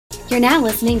You're now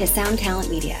listening to Sound Talent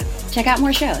Media. Check out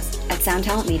more shows at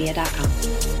soundtalentmedia.com.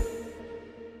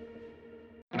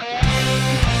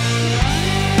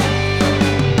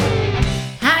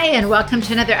 Hi, and welcome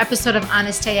to another episode of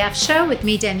Honest AF Show with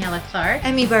me, Daniela Clark.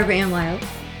 And me, Barbara Ann Wild.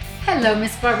 Hello,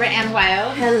 Miss Barbara Ann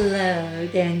Wild. Hello,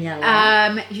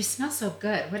 Daniela. You smell so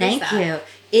good. What is that? Thank you.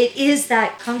 It is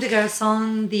that Comme des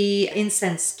Garçons, the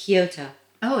incense Kyoto.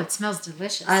 Oh, it smells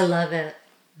delicious. I love it.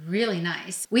 Really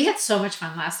nice. We had so much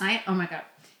fun last night. Oh my God.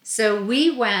 So we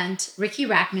went, Riki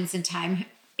Rachtman's in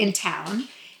town,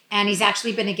 and he's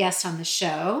actually been a guest on the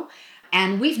show.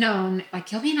 And we've known, like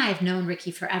Gilby and I have known Riki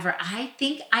forever. I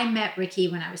think I met Riki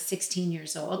when I was 16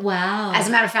 years old. Wow. As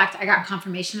a matter of fact, I got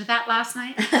confirmation of that last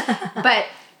night. But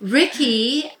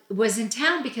Riki was in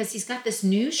town because he's got this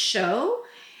new show.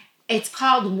 It's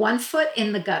called One Foot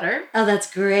in the Gutter. Oh,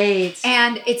 that's great.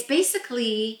 And it's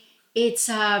basically,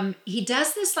 he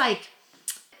does this like,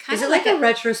 kind is of it like a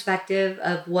retrospective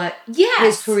of what yes.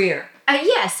 his career?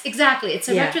 Yes, exactly. It's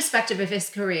a retrospective of his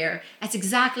career. That's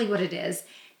exactly what it is.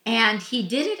 And he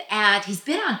did it he's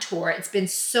been on tour. It's been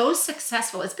so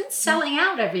successful. It's been selling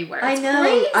out everywhere. It's I know.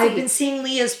 crazy. I've been seeing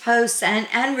Leah's posts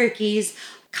and Ricky's.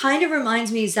 Kind of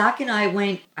reminds me, Zach and I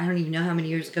went, I don't even know how many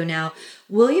years ago now,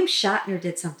 William Shatner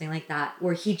did something like that,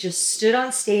 where he just stood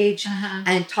on stage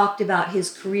and talked about his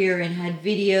career and had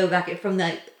video back from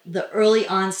the early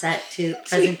onset to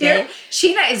present day.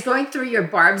 Sheena is going through your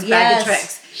Barb's bag of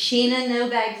tricks. Sheena, no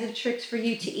bags of tricks for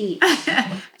you to eat.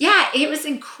 Yeah, it was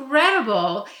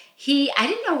incredible. I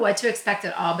didn't know what to expect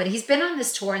at all, but he's been on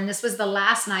this tour, and this was the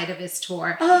last night of his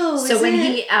tour. Oh, so when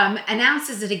he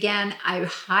announces it again, I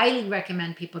highly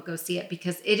recommend people go see it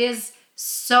because it is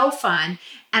so fun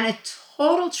and a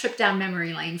total trip down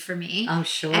memory lane for me. I'm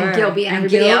sure. And Gilby and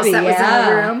everybody else that was in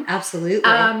the room. Absolutely.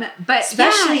 But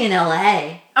especially in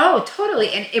LA. Oh, totally.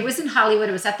 And it was in Hollywood.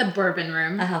 It was at the Bourbon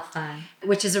Room. Oh, how fun.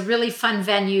 Which is a really fun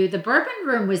venue. The Bourbon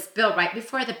Room was built right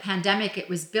before the pandemic. It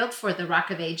was built for the Rock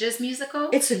of Ages musical.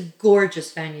 It's a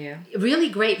gorgeous venue. Really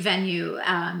great venue.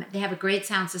 They have a great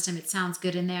sound system. It sounds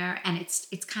good in there. And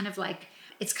it's kind of like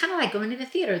going to the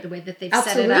theater the way that they've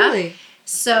set it up.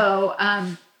 So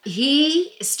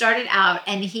he started out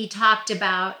and he talked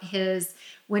about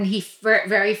when he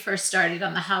very first started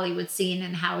on the Hollywood scene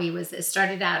and how he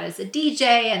started out as a DJ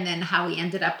and then how he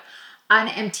ended up on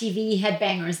MTV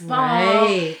Headbangers Ball.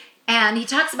 Right. And he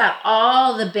talks about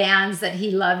all the bands that he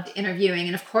loved interviewing.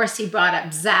 And of course he brought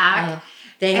up Zach. Oh,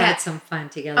 they had some fun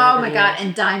together. Oh my God.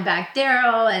 And Dimebag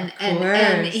Daryl.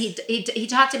 And he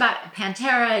talked about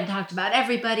Pantera and talked about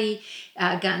everybody.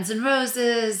 Guns N'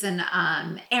 Roses and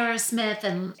Aerosmith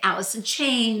and Alice in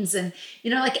Chains and,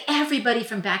 like everybody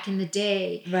from back in the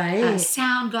day. Right.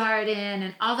 Soundgarden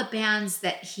and all the bands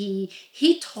that he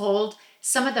told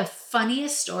some of the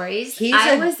funniest stories. He's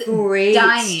a great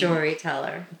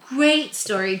storyteller. Great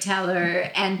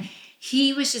storyteller. And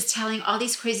he was just telling all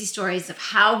these crazy stories of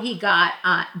how he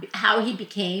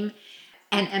became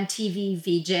an MTV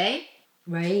VJ.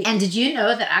 Right. And did you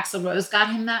know that Axl Rose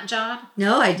got him that job?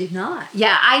 No, I did not.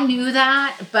 Yeah, I knew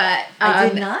that, but I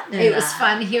did not know it was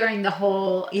fun hearing the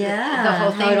whole thing.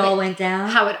 How it all went down.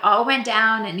 How it all went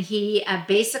down, and he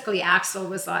basically Axl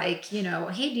was like,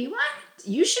 hey,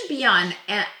 you should be on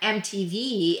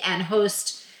MTV and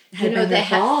host.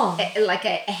 Like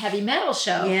a heavy metal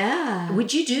show. Yeah.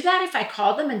 Would you do that if I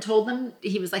called them and told them?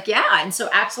 He was like, yeah. And so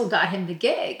Axl got him the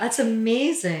gig. That's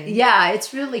amazing. Yeah,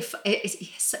 it's really,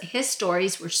 his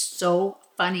stories were so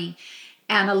funny.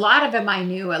 And a lot of them I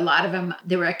knew, a lot of them,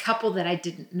 there were a couple that I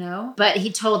didn't know. But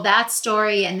he told that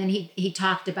story and then he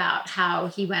talked about how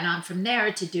he went on from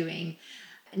there to doing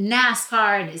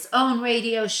NASCAR and his own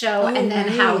radio show, and then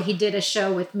how he did a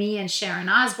show with me and Sharon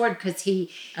Osbourne because he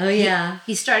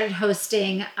started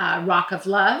hosting Rock of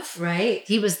Love. Right.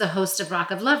 He was the host of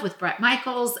Rock of Love with Bret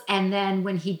Michaels, and then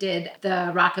when he did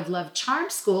the Rock of Love Charm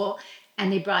School,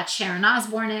 and they brought Sharon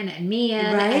Osbourne in and me in,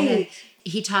 and then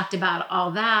he talked about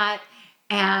all that.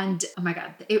 And oh my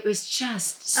God, it was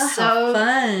just so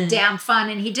fun. Damn fun.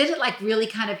 And he did it like really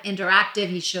kind of interactive.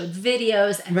 He showed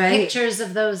videos and pictures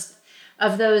of those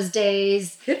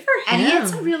days. Good for him. And he had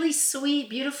some really sweet,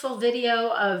 beautiful video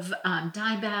of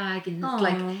Dimebag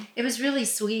and it was really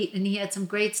sweet. And he had some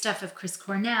great stuff of Chris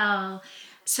Cornell.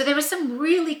 So there was some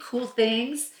really cool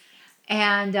things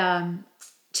and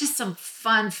just some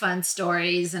fun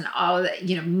stories and all that,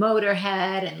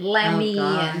 Motorhead and Lemmy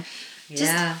and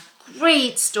just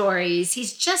great stories.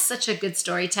 He's just such a good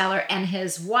storyteller. And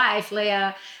his wife,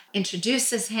 Leah,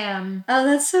 introduces him. Oh,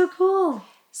 that's so cool.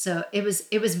 So it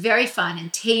was very fun.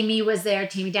 And Tammy was there,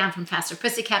 Tammy Down from Faster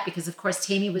Pussycat, because of course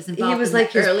Tammy was involved. He was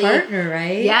like his partner,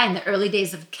 right? Yeah, in the early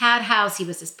days of Cat House, he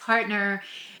was his partner.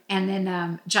 And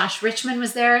then Josh Richman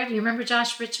was there. Do you remember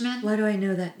Josh Richman? Why do I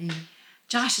know that name?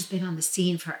 Josh has been on the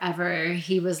scene forever.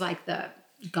 He was like the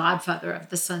godfather of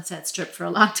the Sunset Strip for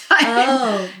a long time.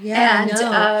 Oh, yeah. And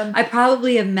no. I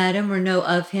probably have met him or know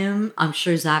of him. I'm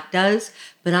sure Zach does,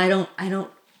 but I know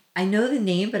the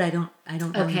name, but I don't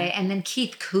know Okay, him. and then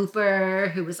Keith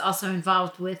Cooper, who was also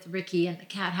involved with Riki and the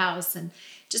Cat House, and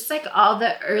just like all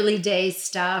the early day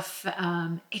stuff.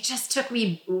 It just took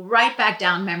me right back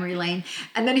down memory lane.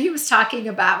 And then he was talking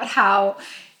about how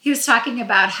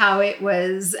it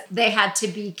was, they had to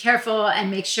be careful and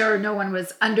make sure no one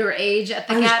was underage at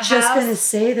the Cat House. I was just going to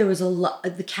say there was a lot,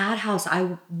 the Cat House,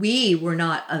 we were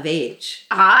not of age.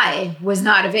 I was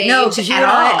not of age. No, because you and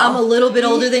I'm a little bit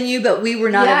older than you, but we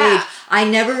were not of age. I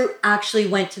never actually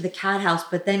went to the Cat House,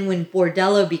 but then when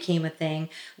Bordello became a thing,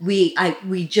 we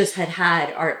just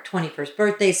had our 21st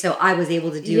birthday, so I was able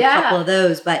to do a couple of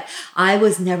those, but I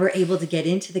was never able to get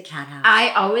into the Cat House. I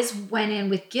always went in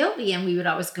with Gilby, and we would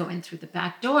always go in through the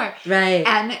back door. Right.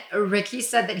 And Riki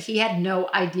said that he had no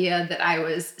idea that I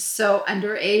was so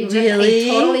underage. Really? And he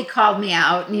totally called me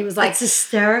out, and he was like, "It's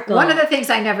hysterical." One of the things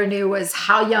I never knew was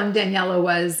how young Daniela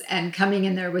was, and coming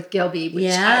in there with Gilby,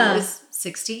 which I was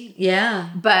 16. Yeah.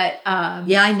 But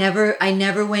I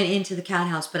never went into the Cat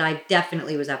House, but I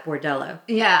definitely was at Bordello.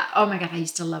 Yeah. Oh my God, I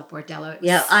used to love Bordello.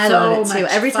 I love it too.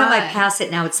 Every fun. time I pass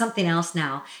it now, it's something else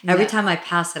now. Every time I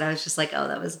pass it, I was just like, oh,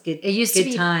 that was good. It used good to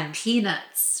be times.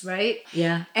 Peanuts, right?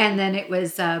 Yeah. And then it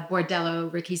was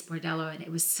Bordello, Ricky's Bordello, and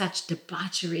it was such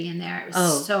debauchery in there. It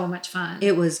was so much fun.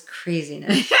 It was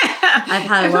craziness. I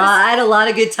had a lot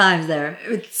of good times there.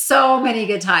 So many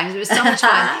good times. It was so much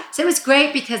fun. So it was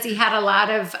great because he had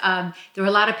there were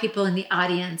a lot of people in the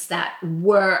audience that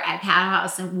were at Cat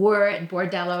House and were at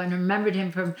Bordello and remembered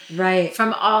him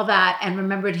from all that, and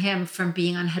remembered him from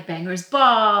being on Headbangers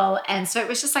Ball. And so it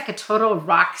was just like a total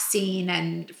rock scene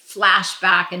and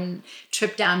flashback and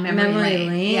trip down memory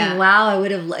lane. Yeah. Wow,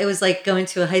 it was like going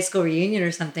to a high school reunion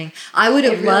or something. I would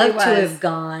have loved to have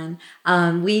gone.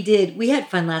 We had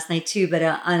fun last night too, but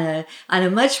on a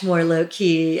much more low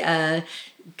key,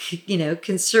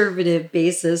 conservative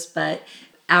basis. But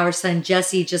our son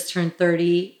Jesse just turned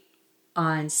 30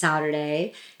 on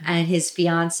Saturday, and his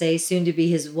fiance, soon to be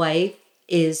his wife,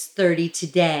 is 30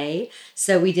 today.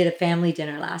 So we did a family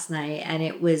dinner last night, and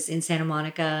it was in Santa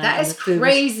Monica. That is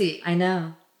crazy. I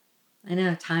know.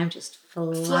 Time just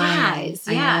flies.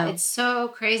 Yeah, it's so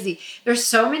crazy. There's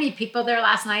so many people there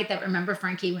last night that remember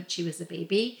Frankie when she was a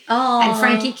baby. Oh, and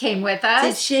Frankie came with us.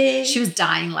 Did she? She was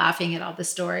dying laughing at all the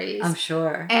stories. I'm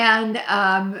sure.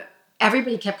 And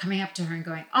everybody kept coming up to her and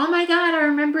going, "Oh my God, I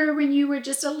remember when you were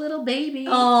just a little baby."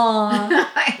 Oh,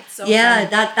 so yeah,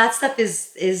 fun. that stuff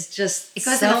is just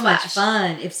so much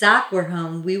fun. If Zach were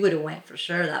home, we would have went for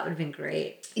sure. That would have been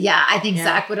great. Yeah, I think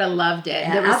Zach would have loved it.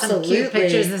 Yeah, there were some cute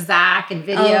pictures of Zach and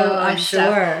video. I'm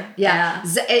sure. Yeah.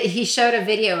 He showed a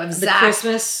video of Zach. The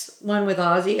Christmas one with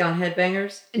Ozzy on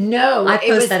Headbangers? No. I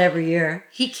post that every year.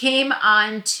 He came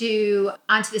onto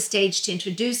the stage to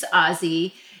introduce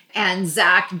Ozzy, and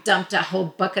Zach dumped a whole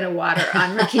bucket of water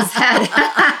on Ricky's head.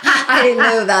 I didn't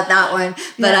know about that one.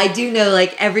 But I do know,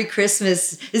 like, every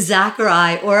Christmas, Zach or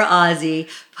I or Ozzy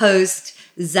post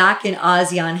Zach and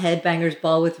Ozzy on Headbangers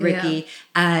Ball with Riki,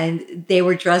 and they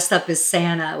were dressed up as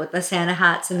Santa with the Santa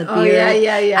hats and the beard.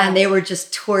 Yeah. And they were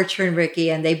just torturing Riki,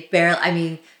 and they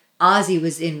barely, Ozzy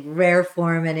was in rare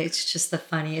form, and it's just the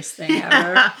funniest thing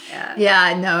ever.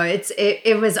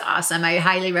 It was awesome. I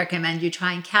highly recommend you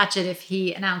try and catch it if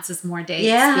he announces more dates.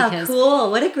 Yeah, cool.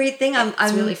 What a great thing.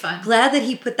 I'm really fun. Glad that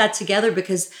he put that together,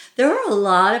 because there are a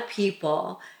lot of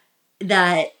people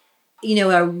that,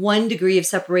 are one degree of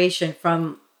separation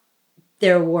from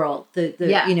their world,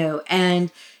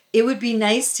 and it would be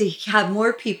nice to have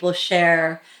more people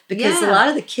share, because a lot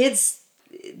of the kids,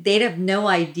 they'd have no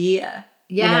idea.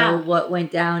 What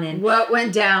went down,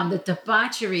 the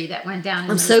debauchery that went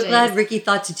down. I'm so glad Riki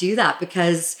thought to do that,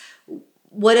 because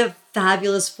what a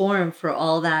fabulous forum for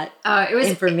all that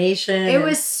information. It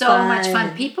was so much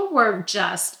fun. People were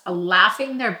just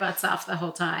laughing their butts off the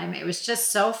whole time. It was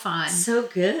just so fun. So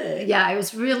good. Yeah, it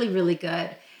was really, really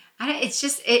good.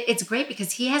 It's great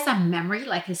because he has a memory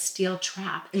like a steel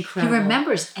trap. Incredible. He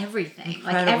remembers everything,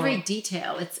 like every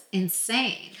detail. It's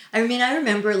insane. I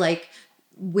remember like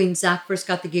when Zach first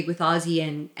got the gig with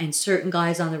Ozzy, and certain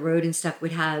guys on the road and stuff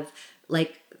would have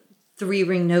like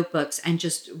 3-ring notebooks and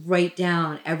just write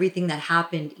down everything that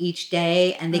happened each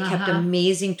day. And they kept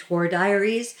amazing tour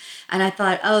diaries. And I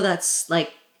thought, oh, that's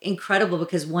like incredible,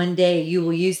 because one day you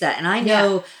will use that. And I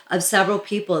know of several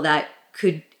people that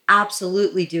could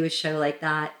absolutely do a show like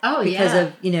that. Oh, because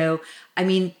of,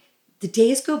 the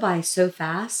days go by so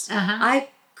fast. I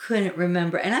couldn't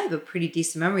remember, and I have a pretty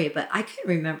decent memory, but I couldn't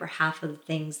remember half of the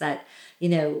things that,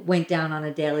 went down on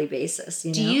a daily basis,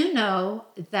 Do you know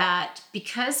that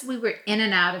because we were in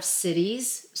and out of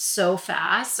cities so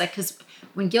fast, like, because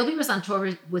when Gilby was on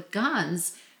tour with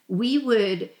Guns, we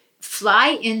would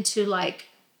fly into like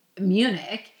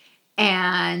Munich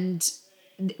and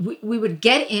we would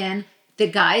get in, the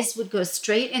guys would go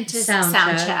straight into sound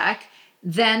check,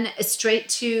 then straight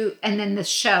to, and then the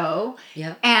show.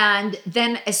 Yeah. And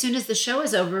then as soon as the show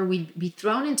is over, we'd be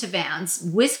thrown into vans,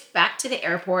 whisked back to the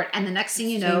airport. And the next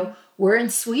thing you know, we're in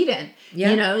Sweden,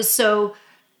 so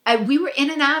we were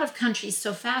in and out of countries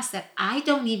so fast that I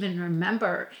don't even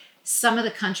remember some of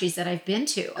the countries that I've been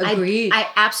to. Agreed. I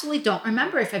absolutely don't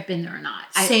remember if I've been there or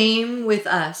not. Same with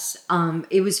us.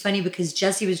 It was funny because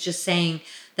Jesse was just saying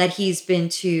that he's been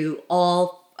to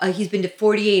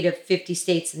 48 of 50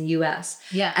 states in the U.S.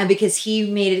 Yeah. And because he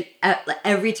made it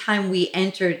every time we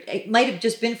entered, it might have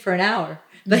just been for an hour,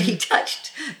 but he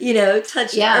touched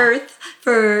Earth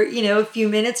for, a few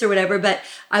minutes or whatever. But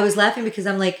I was laughing because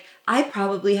I'm like, I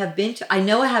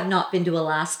know I have not been to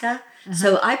Alaska.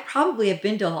 So I probably have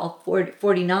been to all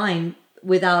 49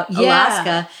 without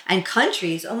Alaska and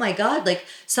countries. Oh my God. Like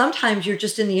sometimes you're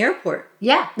just in the airport.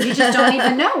 Yeah. You just don't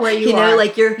even know where you are.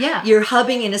 Like you're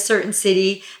hubbing in a certain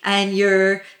city and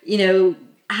you're,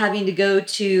 having to go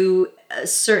to a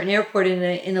certain airport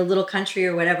in a little country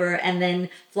or whatever, and then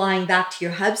flying back to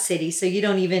your hub city. So you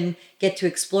don't even get to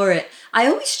explore it. I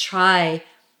always try,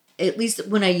 at least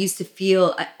when I used to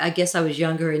feel, I guess I was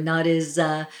younger and not as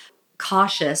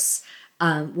cautious,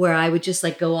 where I would just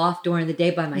like go off during the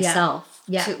day by myself.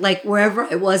 Yeah. To, like wherever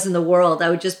I was in the world, I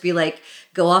would just be like,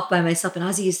 go off by myself. And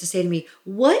Ozzy used to say to me,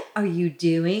 what are you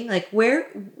doing? Like,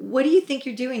 what do you think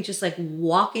you're doing? Just like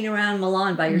walking around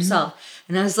Milan by yourself.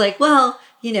 And I was like, well,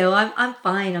 I'm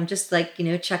fine. I'm just like,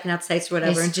 checking out sites or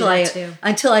whatever until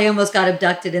I almost got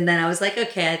abducted. And then I was like,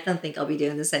 okay, I don't think I'll be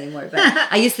doing this anymore. But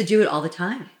I used to do it all the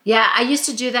time. Yeah, I used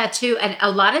to do that too. And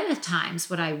a lot of the times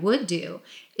what I would do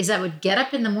is I would get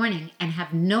up in the morning and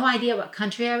have no idea what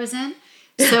country I was in.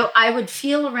 So I would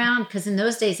feel around, because in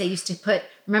those days they used to put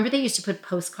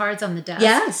postcards on the desk.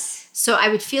 Yes. So I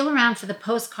would feel around for the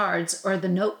postcards or the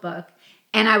notebook,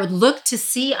 and I would look to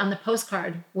see on the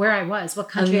postcard where I was, what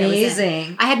country I was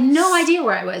in. I had no idea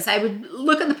where I was. I would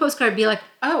look on the postcard and be like,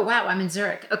 oh, wow, I'm in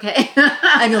Zurich. Okay.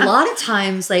 And a lot of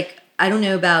times, like, I don't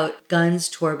know about Guns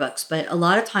tour books, but a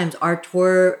lot of times our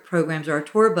tour programs or our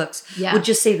tour books would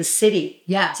just say the city.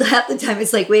 Yeah. So half the time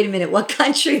it's like, wait a minute, what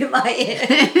country am I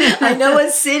in? I know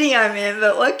what city I'm in,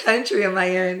 but what country am I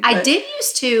in? I did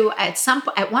used to,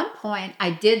 at one point, I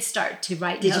did start to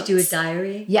write notes. Did you do a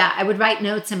diary? Yeah, I would write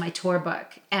notes in my tour book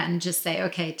and just say,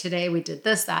 okay, today we did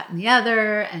this, that, and the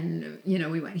other. And,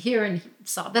 we went here and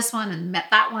saw this one and met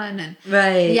that one. And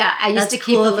right. Yeah, I used to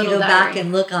keep a little diary. That's cool if you go back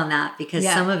and look on that, because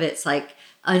some of it's like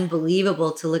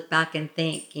unbelievable to look back and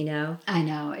think, I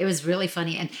know. It was really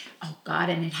funny. And oh God,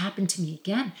 and it happened to me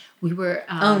again. We were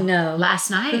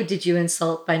last night. Who did you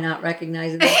insult by not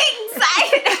recognizing them?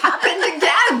 It happened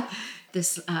again.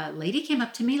 This lady came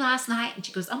up to me last night and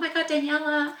she goes, oh my God,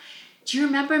 Daniela, do you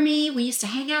remember me? We used to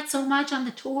hang out so much on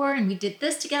the tour and we did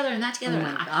this together and that together.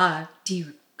 Oh my God.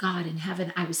 Dear God in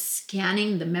heaven, I was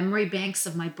scanning the memory banks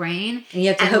of my brain. And you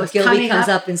have to hope Gilby comes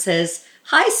up and says,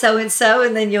 hi, so-and-so,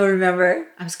 and then you'll remember.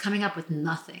 I was coming up with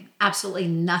nothing. Absolutely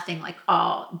nothing. Like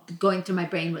all going through my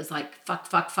brain was like, fuck.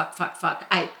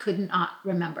 I could not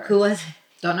remember. Who was it?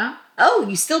 Don't know. Oh,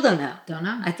 you still don't know? Don't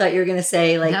know. I thought you were going to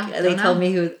say, like, no, they told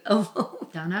me who. Oh.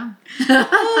 Don't know.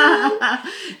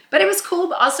 But it was cool.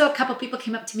 But also a couple people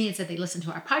came up to me and said they listened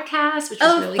to our podcast, which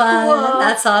was really cool.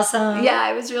 That's awesome.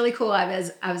 Yeah, it was really cool. I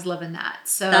was loving that.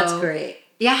 So that's great.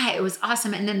 Yeah, it was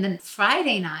awesome. And then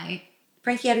Friday night,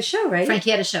 Frankie had a show, right?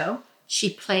 Frankie had a show. She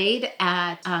played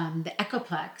at the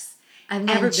Echoplex. I've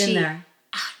never been there.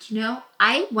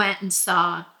 I went and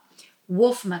saw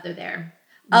Wolf Mother there.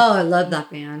 Oh, I love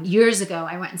that band. Years ago,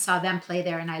 I went and saw them play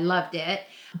there, and I loved it.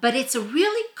 But it's a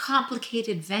really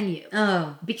complicated venue.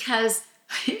 Oh. Because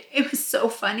it was so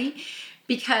funny.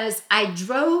 Because I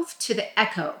drove to the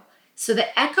Echo. So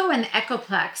the Echo and the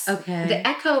Echoplex. Okay. The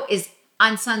Echo is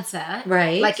on Sunset.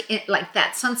 Right. Like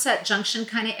that Sunset Junction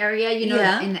kind of area, in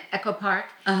the Echo Park.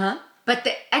 Uh-huh. But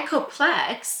the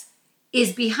Echoplex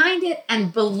is behind it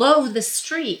and below the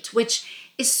street,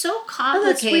 which is so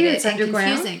complicated and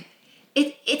confusing.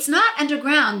 It's not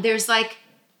underground. There's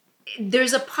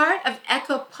a part of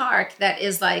Echo Park that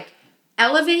is like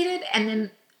elevated and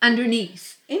then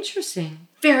underneath. Interesting.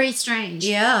 Very strange.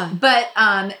 Yeah. But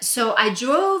so I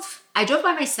drove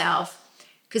by myself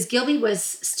because Gilby was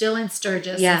still in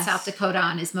Sturgis in South Dakota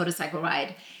on his motorcycle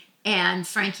ride. and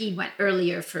Frankie went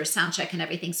earlier for sound check and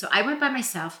everything. So I went by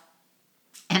myself,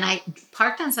 and I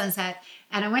parked on Sunset,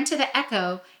 and I went to the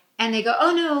Echo, and they go,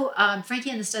 oh no,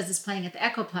 Frankie and the Studs is playing at the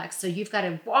Echoplex, so you've got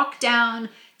to walk down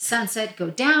Sunset,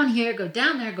 go down here, go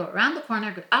down there, go around the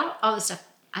corner, go out, all this stuff.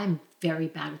 I'm very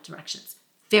bad with directions,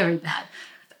 very bad.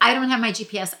 I don't have my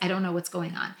GPS. I don't know what's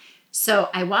going on. So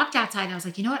I walked outside and I was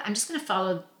like, you know what? I'm just going to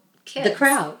follow kids. The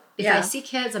crowd. If I see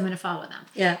kids, I'm going to follow them.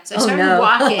 Yeah. So I started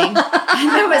walking,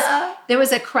 and there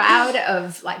was a crowd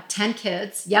of like 10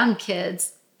 kids, young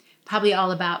kids, probably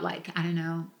all about like, I don't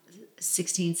know,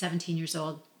 16, 17 years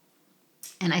old.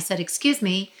 And I said, excuse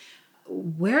me,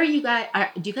 where are you guys?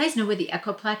 Do you guys know where the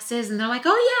Echoplex is? And they're like,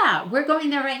 oh yeah, we're going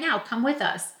there right now. Come with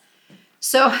us.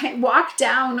 So I walked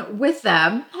down with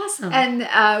them. Awesome.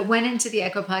 And went into the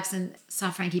Echoplex and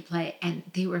saw Frankie play. And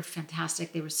they were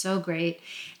fantastic. They were so great.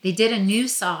 They did a new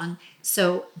song.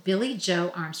 So Billy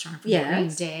Joe Armstrong from Green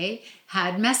Day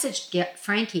had messaged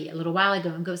Frankie a little while ago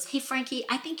and goes, hey, Frankie,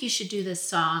 I think you should do this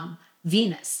song,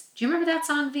 Venus. Do you remember that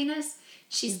song, Venus?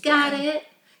 She's got it.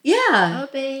 Yeah. Oh,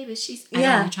 baby, she's... I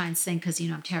don't want to try and sing because,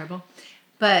 I'm terrible.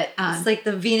 But it's like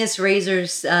the Venus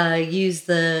Razors used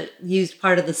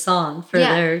part of the song for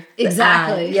their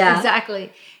exactly. Yeah,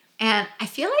 exactly. And I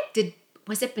feel like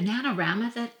was it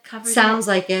Bananarama that covered it? Sounds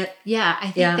like it. Yeah,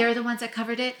 I think they're the ones that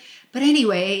covered it. But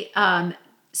anyway,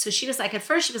 so she was like, at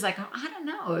first she was like, oh, I don't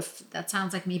know if that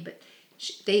sounds like me, but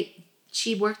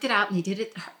she worked it out and they did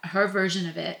it her version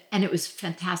of it, and it was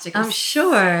fantastic. I'm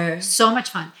sure. So much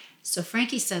fun. So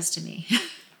Frankie says to me,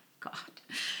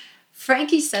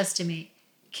 Frankie says to me,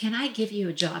 can I give you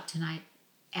a job tonight?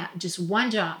 Just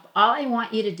one job. All I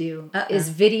want you to do is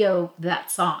video that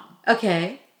song.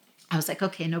 Okay. I was like,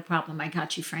 okay, no problem. I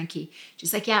got you, Frankie.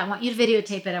 She's like, yeah, I want you to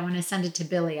videotape it. I want to send it to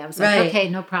Billy. I was like, okay,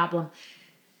 no problem.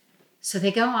 So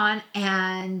they go on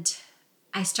and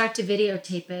I start to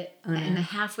videotape it. And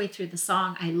halfway through the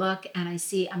song, I look and I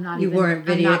see I'm not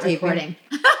recording.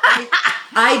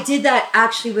 I did that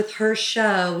actually with her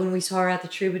show when we saw her at the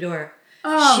Troubadour.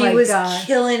 Oh, she was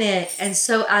killing it and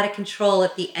so out of control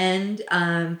at the end.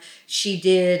 She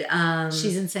did.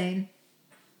 She's insane.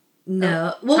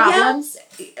 No, Problems.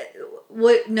 Yeah.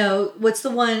 What? No. What's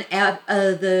the one?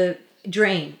 The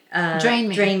Drain.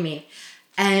 Drain Me.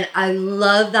 And I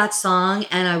love that song,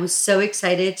 and I was so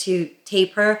excited to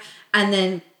tape her, and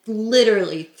then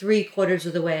literally 3/4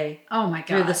 of the way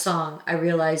through the song, I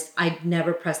realized I'd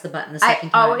never pressed the button the second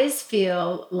time. I always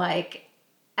feel like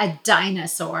a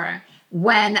dinosaur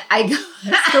when I go.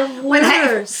 That's the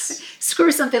worst.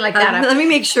 Screw something like that up. Let me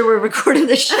make sure we're recording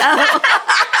the show.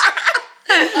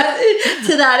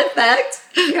 To that effect.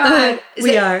 God.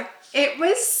 We are. It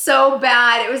was so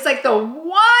bad. It was like the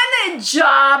one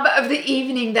job of the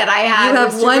evening that I had. You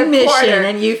have one mission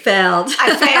and you failed.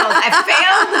 I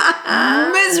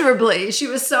failed miserably. She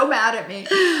was so mad at me.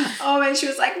 Oh, and she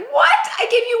was like, what? I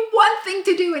gave you one thing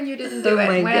to do and you didn't do it.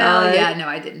 My well, God. Yeah, no,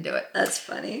 I didn't do it. That's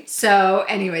funny. So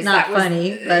anyways, not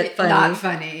funny. Not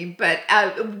funny. But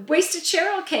Wasted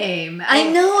Cheryl came. I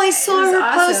know. I saw her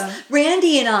awesome. post.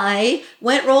 Randy and I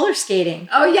went roller skating.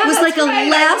 Oh, yeah. It was like a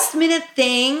right. last minute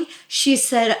thing. She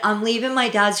said, I'm leaving my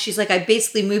dad's. She's like, I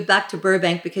basically moved back to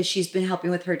Burbank because she's been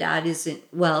helping with her dad isn't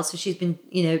well. So she's been,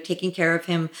 taking care of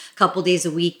him a couple days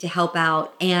a week to help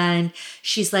out. And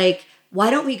she's like, why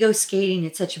don't we go skating?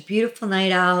 It's such a beautiful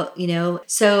night out,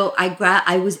 So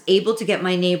I was able to get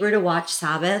my neighbor to watch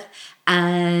Sabbath,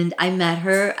 and I met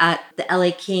her at the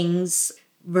LA Kings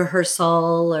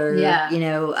rehearsal or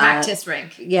practice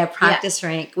rink. Practice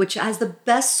rink, which has the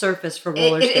best surface for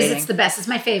roller skating. It's the best. It's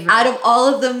my favorite out of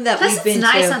all of them that Plus we've been to.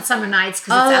 It's nice to. on summer nights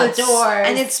because it's outdoors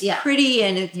and it's pretty,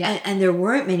 and there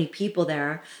weren't many people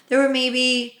there. There were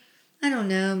maybe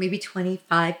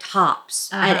 25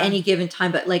 tops at any given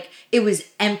time, but it was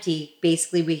empty.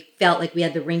 Basically, we felt like we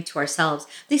had the rink to ourselves.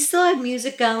 They still had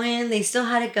music going. They still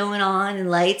had it going on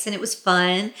and lights, and it was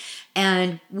fun.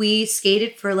 And we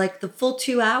skated for the full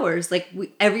 2 hours.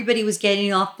 Everybody was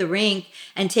getting off the rink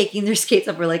and taking their skates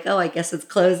up. We're like, oh, I guess it's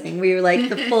closing. We were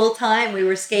the full time we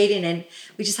were skating, and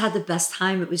we just had the best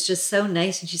time. It was just so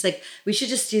nice. And she's like, we should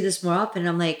just do this more often. And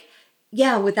I'm like,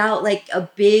 yeah, without a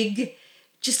big,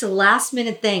 just a last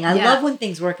minute thing. I love when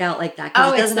things work out like that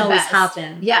because it doesn't always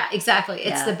happen. Yeah, exactly.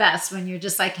 It's the best when you're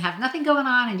just have nothing going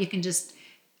on and you can just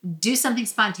do something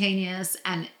spontaneous.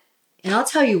 And I'll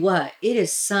tell you what, it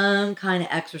is some kind of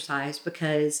exercise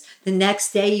because the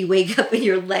next day you wake up and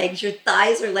your legs, your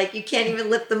thighs are you can't even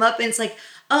lift them up. And it's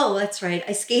oh, that's right.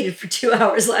 I skated for 2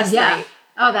 hours last night.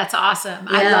 Oh, that's awesome.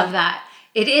 I love that.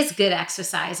 It is good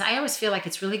exercise. I always feel like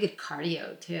it's really good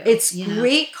cardio too. It's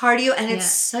great cardio, and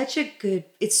it's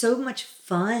it's so much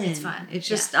fun. It's fun. It's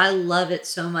just, I love it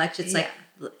so much. It's like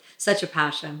such a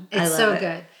passion. I love so it.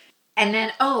 good. And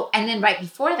then right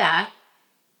before that,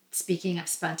 speaking of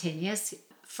spontaneous,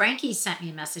 Frankie sent me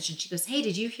a message and she goes, "Hey,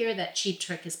 did you hear that Cheap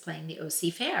Trick is playing the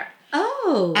OC Fair?"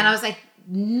 Oh. And I was like,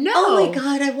 "No." Oh my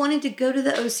God, I wanted to go to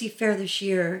the OC Fair this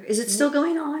year. Is it still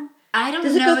going on? I don't know.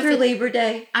 Does it go through Labor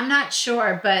Day? I'm not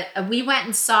sure, but we went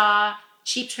and saw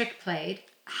Cheap Trick played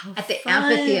at the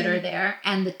amphitheater there,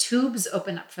 and the tubes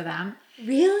open up for them.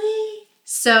 Really?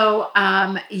 So,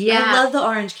 I love the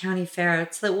Orange County Fair.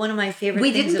 It's like one of my favorite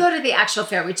things. We didn't go to the actual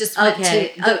fair. We just went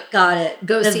to got it.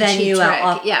 Go the see venue. Cheap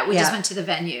Trick. We just went to the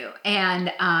venue,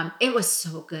 and it was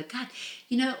so good. God,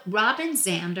 Robin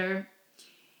Zander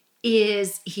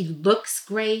he looks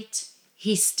great.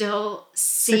 He still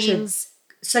sings.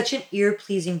 Such an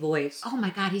ear-pleasing voice. Oh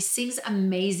my God, he sings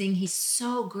amazing. He's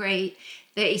so great.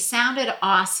 He sounded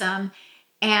awesome.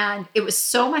 And it was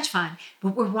so much fun.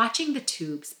 But we're watching the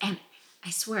tubes. And I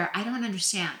swear, I don't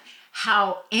understand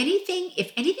how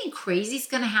if anything crazy is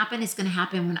going to happen, it's going to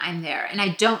happen when I'm there. And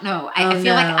I don't know. I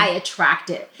feel like I attract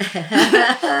it.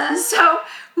 So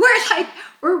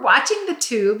we're watching the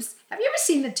tubes. Have you ever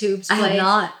seen the tubes play? I have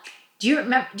not. Do you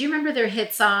remember their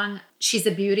hit song, "She's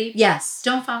a Beauty"? Yes.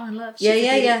 Don't fall in love.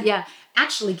 Yeah.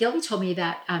 Actually, Gilby told me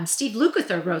that Steve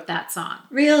Lukather wrote that song.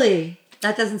 Really?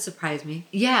 That doesn't surprise me.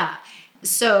 Yeah.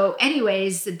 So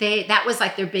anyways, that was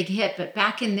like their big hit. But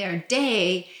back in their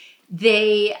day,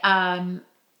 I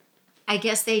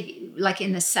guess like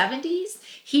in the 70s,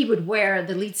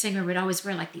 the lead singer would always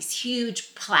wear like these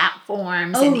huge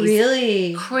platforms. Oh, and these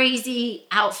really? Crazy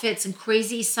outfits and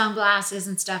crazy sunglasses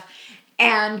and stuff.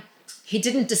 And he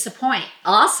didn't disappoint.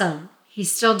 Awesome.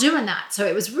 He's still doing that. So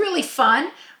it was really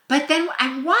fun. But then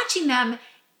I'm watching them,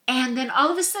 and then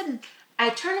all of a sudden I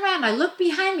turn around, I look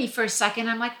behind me for a second.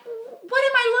 I'm like, what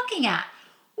am I looking at?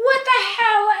 What the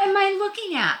hell am I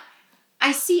looking at?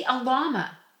 I see a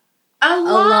llama. A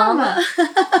llama.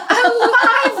 A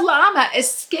live llama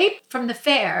escaped from the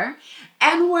fair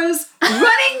and was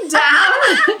running down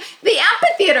the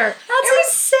amphitheater. That's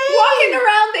insane. Walking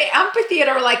around the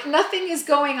amphitheater like nothing is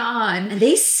going on. And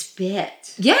they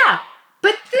spit. Yeah.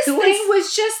 But this thing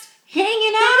was just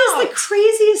hanging out. That is the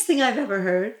craziest thing I've ever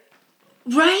heard.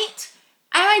 Right?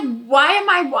 Why am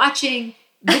I watching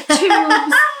the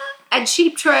tubes at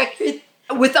Cheap Trick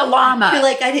with a llama? You're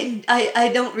like,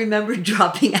 I don't remember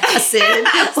dropping acid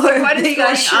or being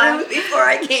on shrooms before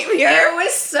I came here. It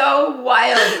was so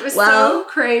wild. It was so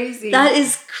crazy. That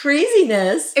is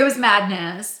craziness. It was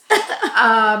madness. But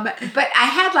I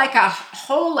had like a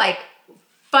whole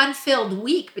fun-filled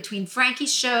week between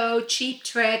Frankie's show, Cheap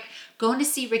Trick, going to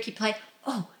see Riki play.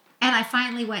 Oh, and I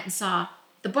finally went and saw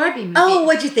the Barbie movie. Oh,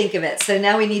 what'd you think of it? So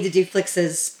now we need to do Flix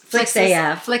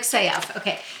AF. Flix AF.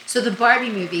 Okay. So the Barbie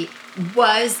movie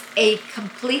was a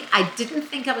complete, I didn't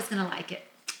think I was going to like it.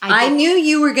 I knew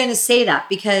you were going to say that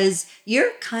because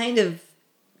you're kind of,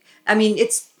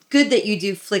 it's good that you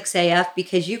do Flix AF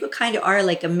because you kind of are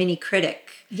like a mini critic.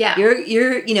 Yeah.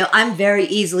 You're, I'm very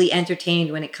easily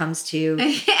entertained when it comes to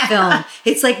film.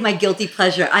 It's like my guilty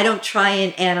pleasure. I don't try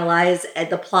and analyze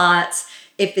the plots.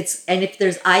 If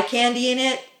there's eye candy in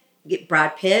it, get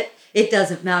Brad Pitt, it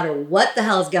doesn't matter what the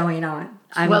hell's going on.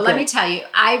 Let me tell you,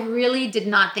 I really did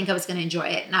not think I was going to enjoy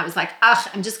it. And I was like,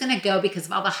 I'm just going to go because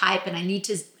of all the hype and I need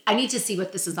to see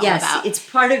what this is all about. Yes, it's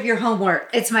part of your homework.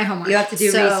 It's my homework. You have to do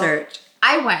research.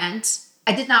 I went.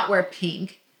 I did not wear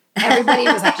pink. Everybody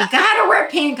was like, you gotta wear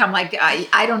pink. I'm like,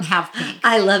 I don't have pink.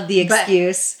 I love the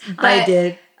excuse. I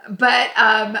did. But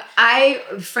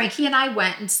Frankie and I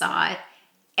went and saw it,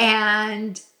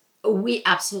 and we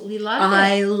absolutely loved it.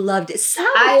 I loved it.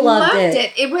 I loved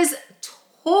it. It was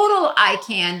total eye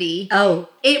candy. Oh.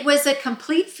 It was a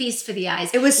complete feast for the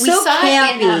eyes. It was so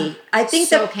campy. I think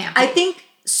campy. I think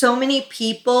so many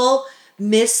people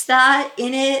miss that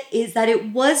in it, is that it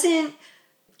wasn't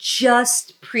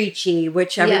just preachy,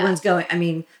 which everyone's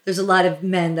going. There's a lot of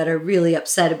men that are really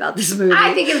upset about this movie.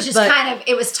 I think it was just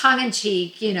it was tongue in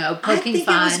cheek, poking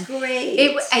fun. I think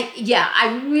it was great.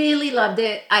 I really loved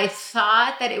it. I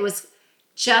thought that it was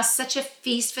just such a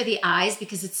feast for the eyes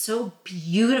because it's so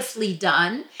beautifully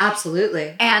done.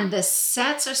 Absolutely. And the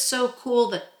sets are so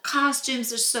cool. The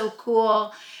costumes are so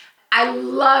cool. I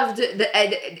loved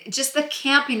just the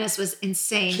campiness was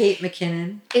insane. Kate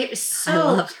McKinnon. It was so.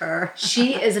 I love her.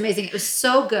 She is amazing. It was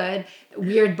so good.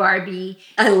 Weird Barbie.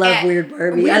 I love Weird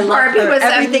Barbie. Weird Barbie was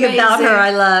everything amazing. about her. I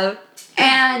love.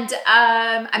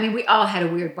 And we all had a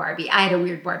weird Barbie. I had a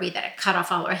weird Barbie that had cut off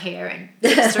all her hair and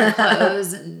fixed her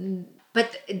clothes, and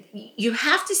but you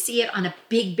have to see it on a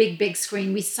big, big, big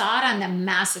screen. We saw it on the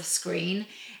massive screen.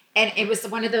 And it was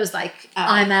one of those like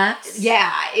IMAX.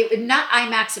 Yeah, not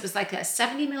IMAX. It was like a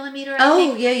 70 millimeter. I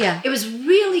think. Yeah. It was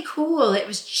really cool. It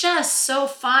was just so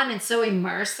fun and so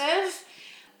immersive.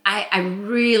 I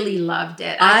really loved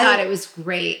it. I thought it was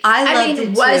great. I loved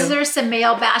it was too. there some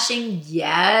male bashing?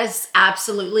 Yes,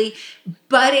 absolutely.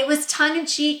 But it was tongue in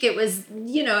cheek. It was,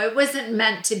 it wasn't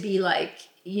meant to be like,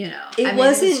 It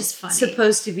wasn't just funny.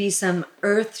 supposed to be some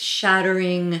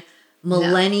earth-shattering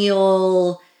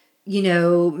millennial,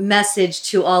 message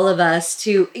to all of us.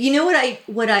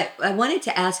 What I wanted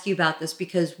to ask you about this,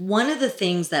 because one of the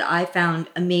things that I found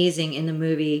amazing in the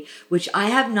movie, which I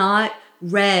have not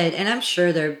read, and I'm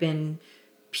sure there have been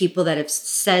people that have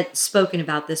spoken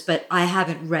about this, but I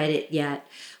haven't read it yet,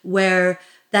 where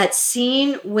that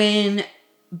scene when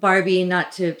Barbie,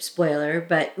 not to spoil her,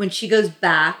 but when she goes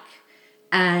back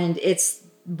and it's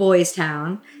Boys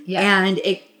Town, and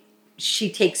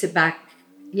she takes it back.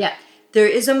 Yeah. There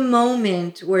is a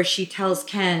moment where she tells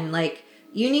Ken, like,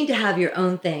 you need to have your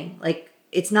own thing. Like,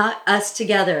 it's not us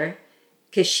together,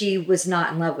 because she was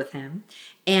not in love with him.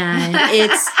 And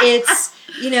it's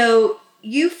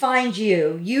you find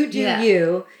you do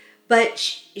you.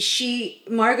 But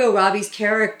Margot Robbie's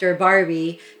character,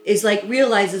 Barbie, is like,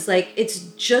 realizes like it's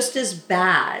just as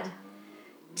bad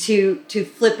to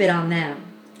flip it on them.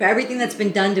 For everything that's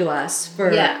been done to us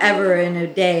forever and a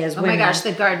day as women. Oh my gosh,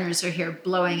 the gardeners are here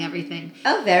blowing everything.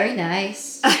 Oh, very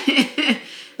nice.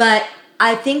 But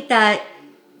I think that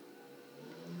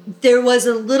there was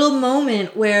a little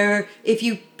moment where, if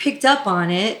you picked up on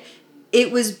it,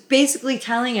 it was basically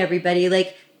telling everybody,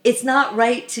 like, it's not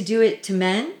right to do it to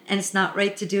men, and it's not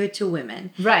right to do it to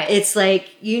women. Right. It's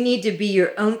like, you need to be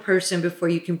your own person before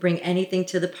you can bring anything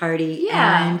to the party.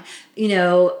 Yeah.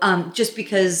 And, just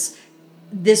because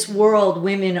this world,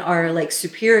 women are like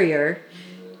superior,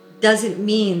 doesn't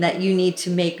mean that you need to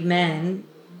make men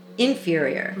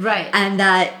inferior. Right. And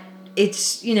that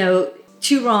it's,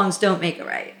 two wrongs don't make a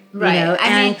right. Right.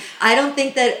 I don't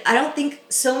think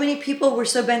so many people were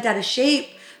so bent out of shape,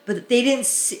 but they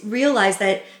didn't realize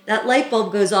that light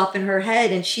bulb goes off in her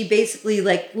head, and she basically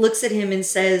like looks at him and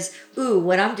says, ooh,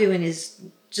 what I'm doing is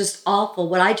just awful.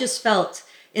 What I just felt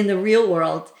in the real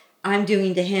world, I'm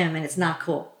doing to him, and it's not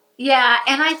cool. Yeah,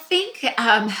 and I think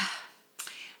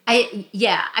I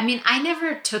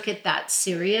never took it that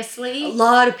seriously. A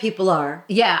lot of people are.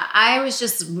 Yeah, I was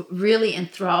just really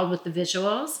enthralled with the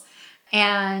visuals,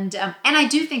 and I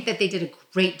do think that they did a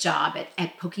great job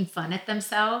at poking fun at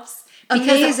themselves,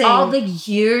 because of all the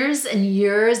years and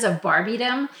years of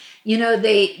Barbiedom.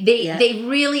 They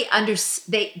really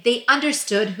they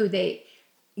understood who they.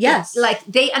 Yes. Like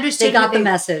they understood. They got the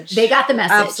message. They got the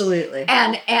message. Absolutely.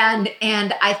 And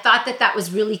I thought that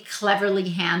was really cleverly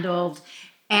handled.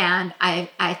 And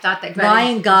I thought that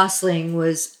Ryan Gosling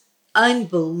was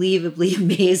unbelievably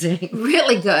amazing.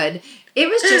 Really good. It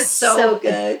was just so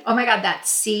good. Oh my God, that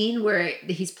scene where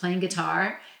he's playing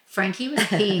guitar, Frankie was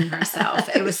peeing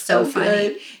herself. It was so funny.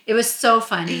 Good. It was so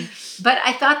funny. But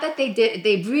I thought that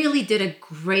they really did a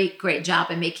great, great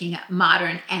job of making it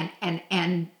modern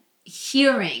and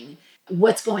hearing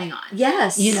what's going on.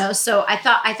 Yes. So I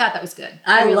thought that was good.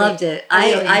 I loved it.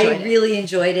 I really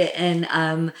enjoyed it. And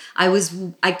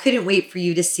I couldn't wait for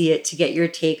you to see it to get your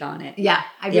take on it. Yeah,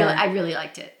 I really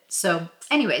liked it. So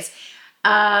anyways,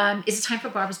 is it time for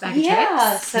Barbara's bag of tricks?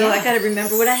 Yeah. So I got to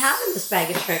remember what I have in this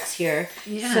bag of tricks here.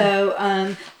 Yeah.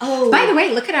 So, by the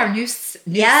way, look at our new set.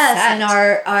 And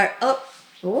our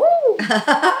Ooh.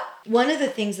 One of the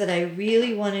things that I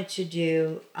really wanted to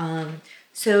do,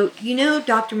 so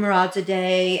Dr.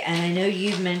 Muradzadeh, and I know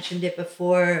you've mentioned it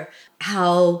before,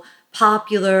 how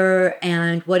popular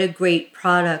and what a great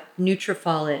product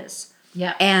Nutrafol is.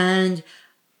 Yeah. And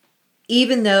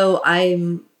even though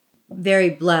I'm very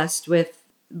blessed with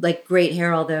like great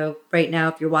hair, although right now,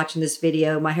 if you're watching this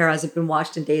video, my hair hasn't been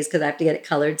washed in days because I have to get it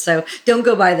colored. So don't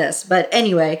go by this. But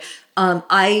anyway,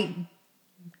 I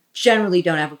generally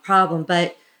don't have a problem,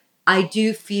 but I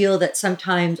do feel that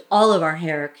sometimes all of our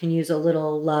hair can use a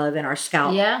little love in our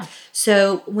scalp. Yeah.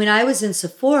 So when I was in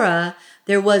Sephora,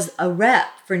 there was a rep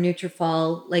for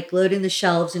Nutrafol, like loading the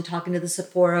shelves and talking to the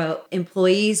Sephora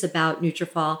employees about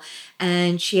Nutrafol.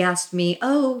 And she asked me,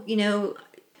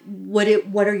 what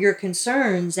are your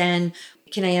concerns? And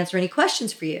can I answer any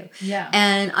questions for you? Yeah.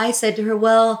 And I said to her,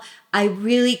 well, I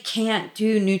really can't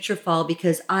do Nutrafol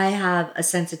because I have a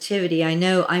sensitivity. I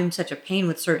know I'm such a pain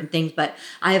with certain things, but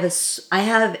I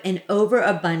have an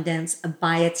overabundance of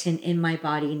biotin in my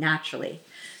body naturally.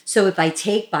 So if I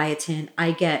take biotin,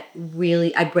 I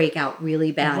break out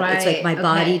really bad. Right. It's like my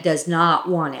body does not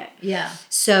want it. Yeah.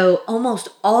 So almost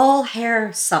all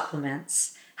hair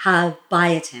supplements have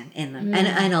biotin in them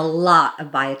and a lot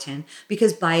of biotin,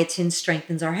 because biotin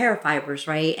strengthens our hair fibers,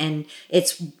 right? And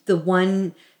it's the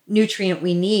one nutrient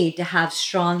we need to have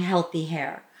strong, healthy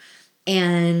hair.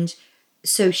 And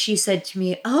so she said to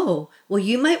me, oh, well,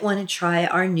 you might want to try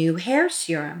our new hair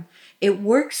serum. It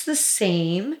works the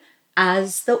same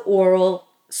as the oral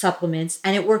supplements,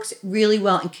 and it works really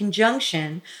well in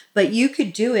conjunction, but you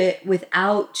could do it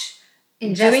without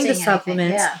doing the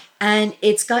supplements. Yeah. And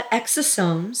it's got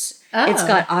exosomes. Oh. It's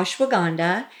got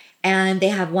ashwagandha, and they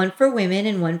have one for women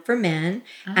and one for men.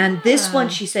 And this one,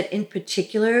 she said in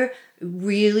particular,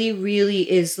 really, really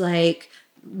is like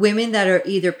women that are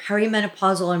either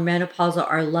perimenopausal or menopausal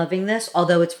are loving this,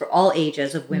 although it's for all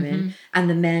ages of women, and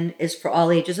the men is for all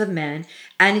ages of men.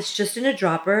 And it's just in a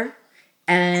dropper,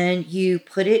 and you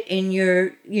put it in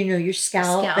your, your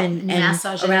scalp and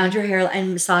around your hair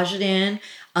and massage it in.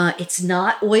 It's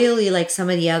not oily like some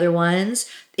of the other ones.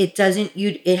 It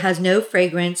has no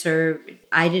fragrance, or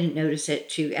I didn't notice it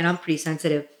too. And I'm pretty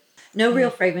sensitive. No real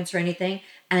fragrance or anything.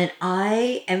 And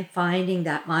I am finding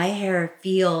that my hair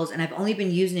feels, and I've only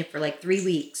been using it for like 3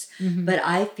 weeks, but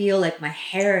I feel like my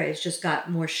hair has just got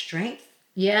more strength.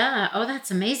 Yeah. Oh, that's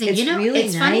amazing. It's really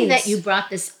it's nice. funny that you brought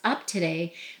this up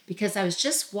today, because I was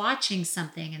just watching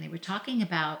something and they were talking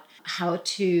about how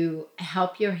to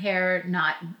help your hair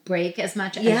not break as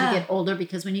much as you get older,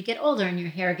 because when you get older and your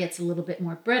hair gets a little bit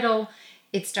more brittle,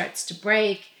 it starts to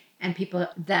break. And people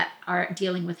that are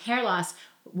dealing with hair loss,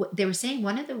 they were saying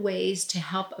one of the ways to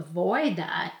help avoid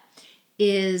that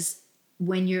is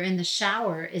when you're in the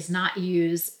shower is not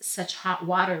use such hot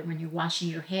water when you're washing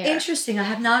your hair. Interesting. I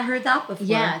have not heard that before.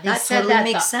 Yeah, they that said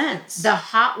totally makes sense. The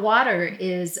hot water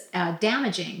is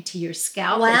damaging to your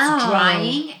scalp. Wow. It's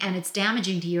drying and it's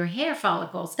damaging to your hair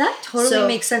follicles. That totally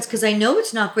makes sense, because I know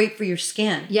it's not great for your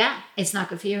skin. Yeah, it's not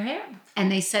good for your hair.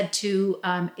 And they said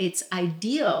it's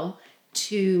ideal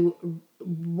to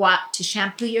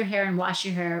shampoo your hair and wash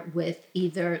your hair with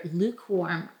either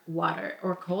lukewarm water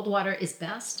or cold water is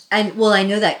best. And well, I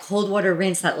know that cold water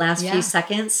rinse, that last few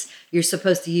seconds, you're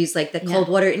supposed to use like the cold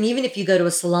water. And even if you go to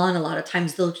a salon, a lot of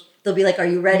times they'll be like, "Are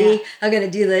you ready? Yeah. I'm going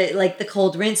to do the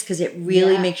cold rinse," because it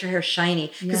really makes your hair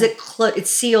shiny, because it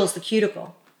seals the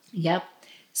cuticle. Yep.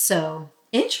 So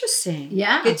interesting.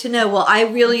 Yeah. Good to know. Well, I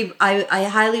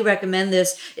highly recommend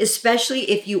this, especially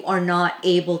if you are not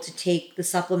able to take the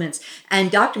supplements.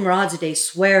 And Dr. Muradzadeh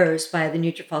swears by the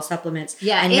Nutrafol supplements.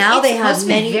 Yeah. And now they have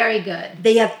many. Very good.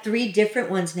 They have 3 different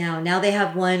ones now. Now they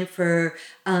have one for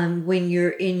when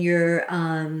you're in your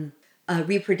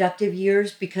reproductive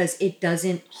years, because it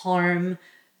doesn't harm.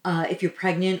 If you're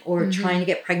pregnant or trying to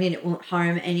get pregnant, it won't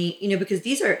harm any, because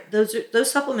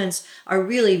those supplements are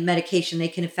really medication. They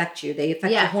can affect you. They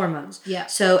affect your hormones. Yeah.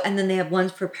 So, and then they have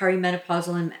ones for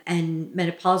perimenopausal and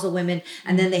menopausal women.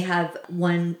 And then they have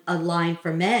a line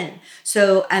for men.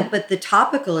 So, but the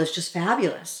topical is just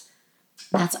fabulous.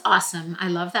 That's awesome. I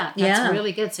love that. That's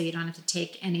really good. So you don't have to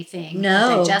take anything,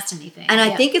 digest anything. And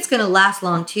I think it's going to last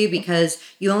long too, because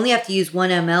you only have to use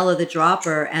 1 ml of the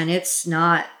dropper, and it's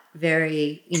not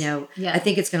very, I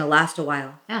think it's going to last a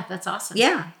while. Yeah, that's awesome.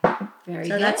 Yeah. Very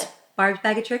so good. That's Barb's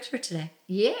Bag of Tricks for today.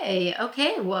 Yay.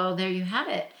 Okay. Well, there you have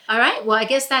it. All right. Well, I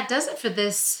guess that does it for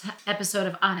this episode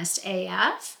of Honest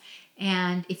AF.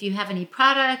 And if you have any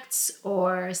products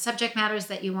or subject matters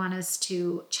that you want us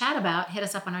to chat about, hit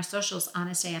us up on our socials.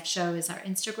 Honest AF Show is our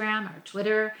Instagram, our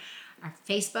Twitter, our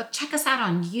Facebook. Check us out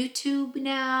on YouTube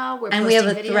now. And we have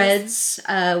a Threads.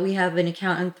 We have an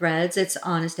account on Threads. It's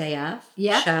Honest AF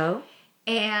Show.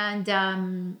 And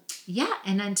and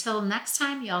until next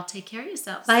time, y'all take care of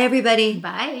yourselves. Bye, everybody.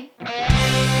 Bye.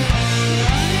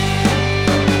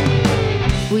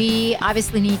 We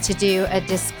obviously need to do a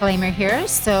disclaimer here,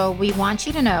 so we want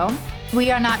you to know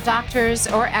we are not doctors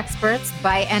or experts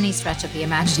by any stretch of the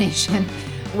imagination.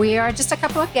 We are just a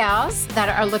couple of gals that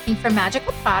are looking for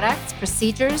magical products,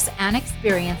 procedures, and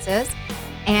experiences.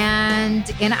 And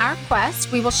in our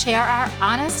quest, we will share our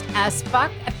honest as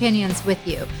fuck opinions with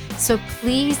you. So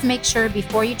please make sure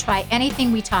before you try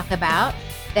anything we talk about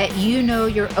that you know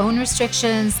your own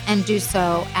restrictions and do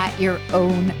so at your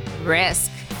own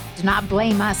risk. Do not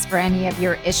blame us for any of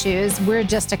your issues. We're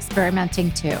just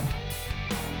experimenting too.